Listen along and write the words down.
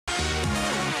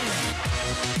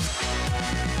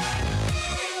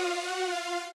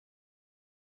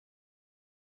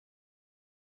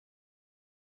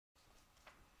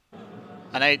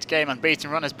An 8-game unbeaten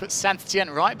run has put Saint-Etienne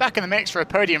right back in the mix for a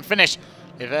podium finish.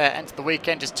 Ligue entered the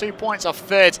weekend just 2 points off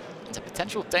third and a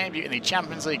potential debut in the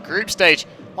Champions League group stage.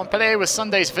 Montpellier was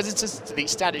Sunday's visitors to the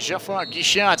Stade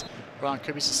Geoffroy-Guichard.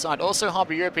 Romain side also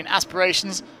harbour European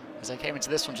aspirations as they came into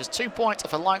this one just 2 points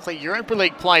off a likely Europa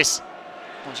League place.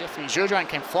 Well, Jeffrey Jourdain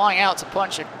came flying out to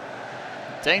punch a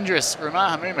dangerous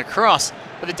Romain HAMOUMA cross,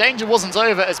 but the danger wasn't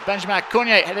over as Benjamin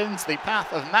Cornier headed into the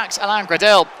path of Max-Alain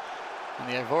GRADEL. And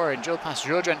the Ivorian drilled past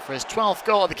Jourdain for his 12th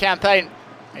goal of the campaign,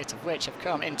 8 of which have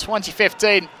come in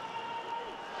 2015.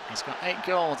 He's got 8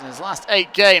 goals in his last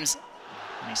 8 games,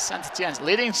 and he's Saint-Etienne's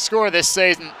leading scorer this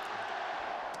season.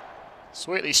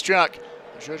 Sweetly struck,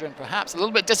 but Jourdain perhaps a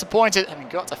little bit disappointed, having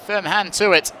got a firm hand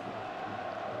to it.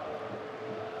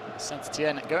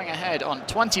 Saint-Etienne going ahead on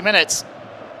 20 minutes.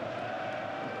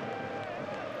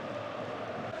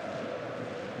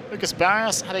 Lucas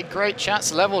Barrios had a great chance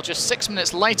to level just 6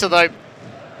 minutes later though.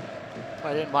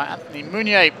 Played in by Anthony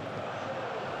Mounier.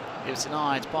 He was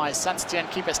denied by Saint-Etienne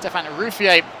keeper Stéphane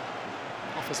RUFFIER.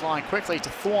 Off his line quickly to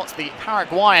thwart the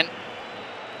Paraguayan.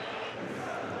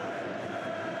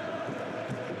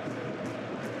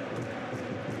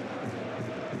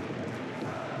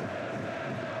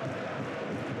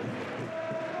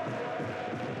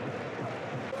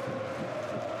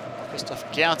 Christophe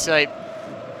Gautier,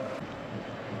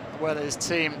 whether his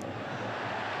team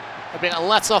have been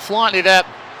let off lightly there.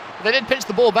 They did pitch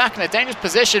the ball back in a dangerous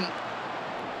position.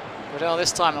 GRADEL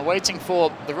this time waiting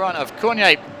for the run of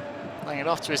Cornier, laying it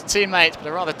off to his teammate, but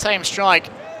a rather tame strike,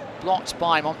 blocked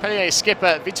by Montpellier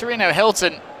skipper Vitorino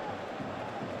HILTON.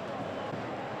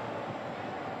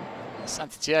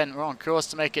 Saint-Etienne were on course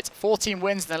to make it 14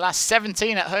 wins in the last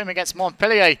 17 at home against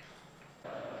Montpellier.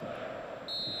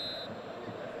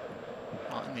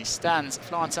 In the stands,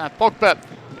 Florentin Pogba,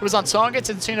 who was on target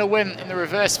to the 2-0 win in the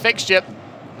reverse fixture,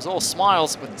 it was all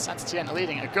smiles with Saint-Etienne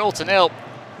leading a goal to nil.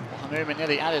 HAMOUMA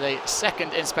nearly added a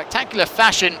second in spectacular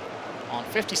fashion on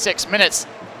 56 minutes.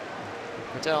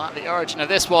 GRADEL at the origin of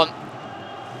this one.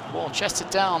 Ball chested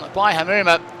down by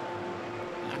HAMOUMA.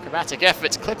 Acrobatic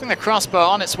efforts, clipping the crossbar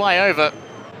on its way over.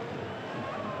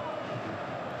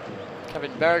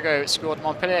 Kevin Bergo scored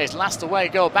Montpellier's last away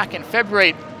goal back in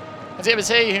February, and it was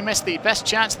he who missed the best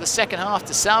chance of the second half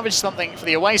to salvage something for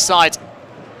the away side.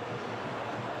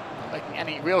 Not making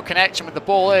any real connection with the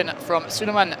ball in from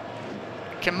Suleiman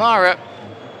Kamara.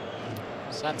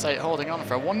 Sante holding on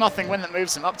for a 1-0 win that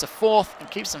moves them up to 4th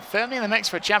and keeps them firmly in the mix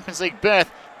for a Champions League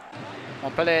berth.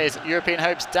 Montpellier's European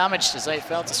hopes damaged as they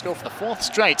failed to score for the 4th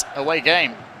straight away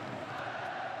game.